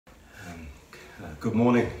Good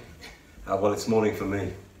morning. Well, it's morning for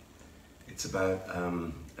me. It's about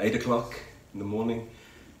 8 o'clock in the morning.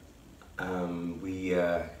 We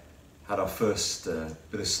had our first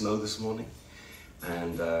bit of snow this morning,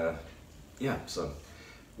 and yeah, so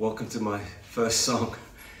welcome to my first song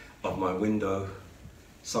of my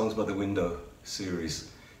Songs by the Window series.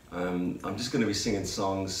 I'm just going to be singing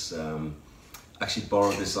songs. Actually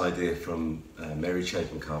borrowed this idea from Mary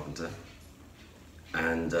Chapin Carpenter,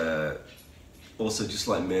 and also, just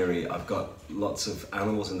like Mary, I've got lots of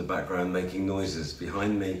animals in the background making noises.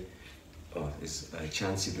 Behind me is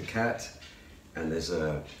Chansey the cat, and there's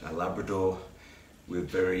a Labrador with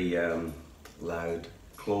very loud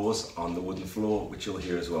claws on the wooden floor, which you'll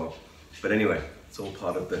hear as well. But anyway, it's all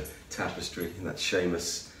part of the tapestry, and that's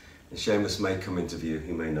Seamus. And Seamus may come into view,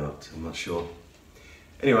 he may not, I'm not sure.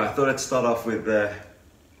 Anyway, I thought I'd start off with one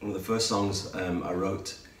of the first songs I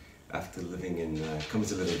wrote after coming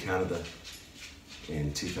to live in Canada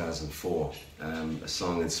in 2004. A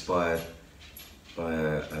song inspired by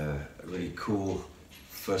a really cool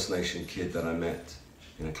First Nation kid that I met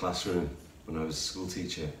in a classroom when I was a school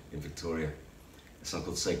teacher in Victoria. A song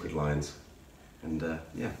called Sacred Lines. And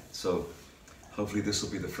yeah, so hopefully this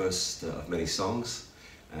will be the first of many songs.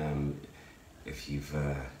 If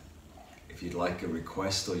you'd like a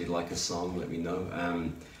request or you'd like a song, let me know.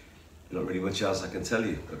 Not really much else I can tell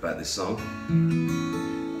you about this song.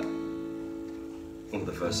 One of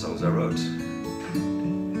the first songs I wrote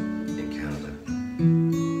in Canada.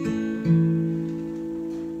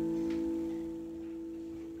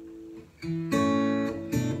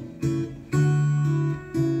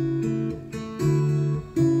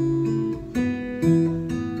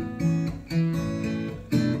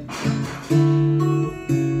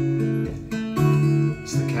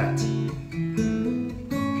 It's the cat.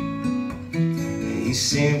 He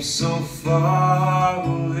seems so far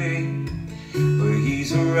away, but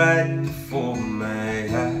he's right before my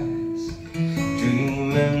eyes,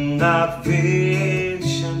 dreaming of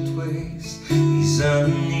ancient ways. He's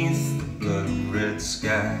underneath the blood-red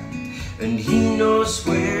sky, and he knows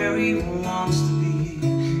where he wants to be,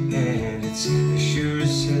 and it's sure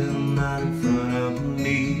as hell not in front of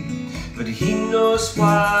me. But he knows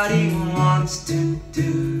what he wants to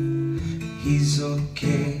do. He's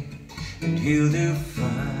okay, and he'll do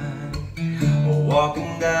fine,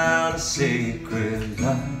 walking down a sacred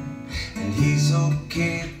line. And he's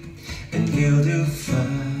okay, and he'll do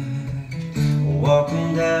fine,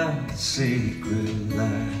 walking down a sacred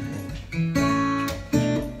line.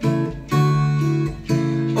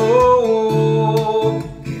 Oh,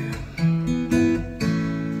 yeah.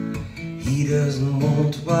 He doesn't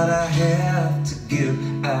want what I have to give.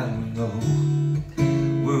 I know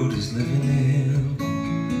the world is living in.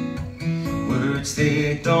 Words,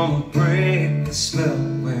 they don't break the spell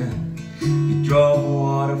when you draw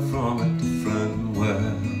water from a different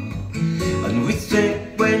well. And we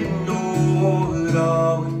think we know it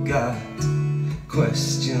all, we got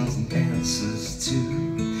questions and answers too.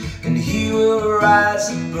 And he will rise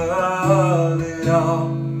above it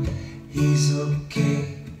all. He's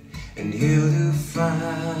okay, and he'll do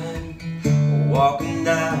fine, walking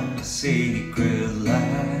down a sacred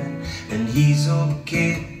line. And he's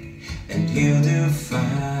okay, and he'll do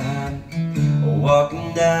fine,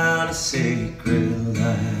 walking down a sacred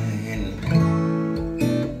line.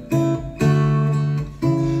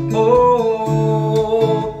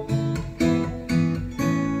 Oh,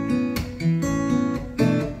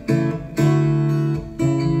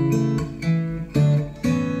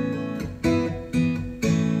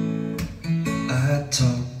 I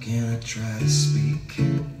talk and I try to speak.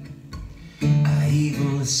 I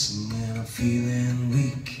even listen when I'm feeling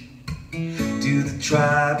weak. Do the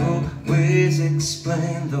tribal ways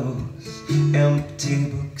explain those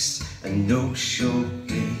empty books and no-show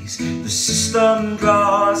days? The system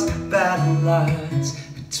draws battle lines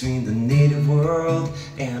between the native world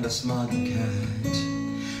and us modern kind.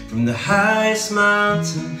 From the highest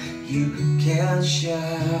mountain you can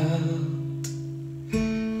shout.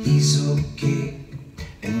 He's okay,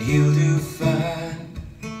 and he'll do fine,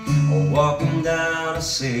 walking down a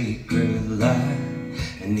sacred line.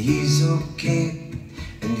 And he's okay,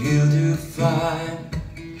 and he'll do fine,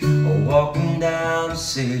 walking down a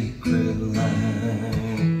sacred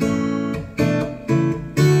line.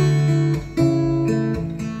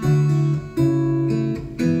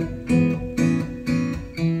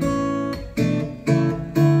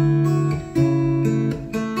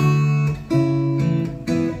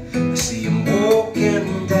 I see him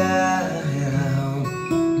walking down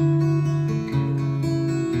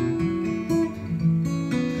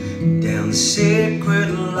the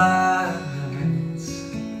sacred lines.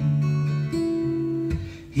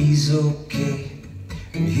 He's okay,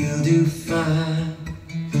 and he'll do fine,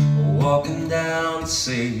 walking down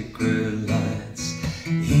sacred lines.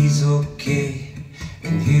 He's okay,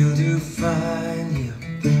 and he'll do fine,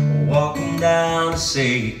 yeah, walking down a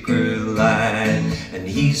sacred line. And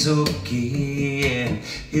he's okay, and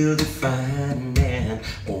he'll do fine, and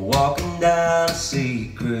walking down a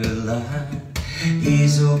sacred line.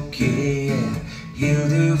 He's okay, and he'll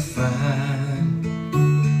do fine,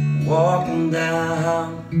 walking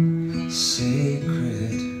down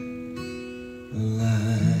sacred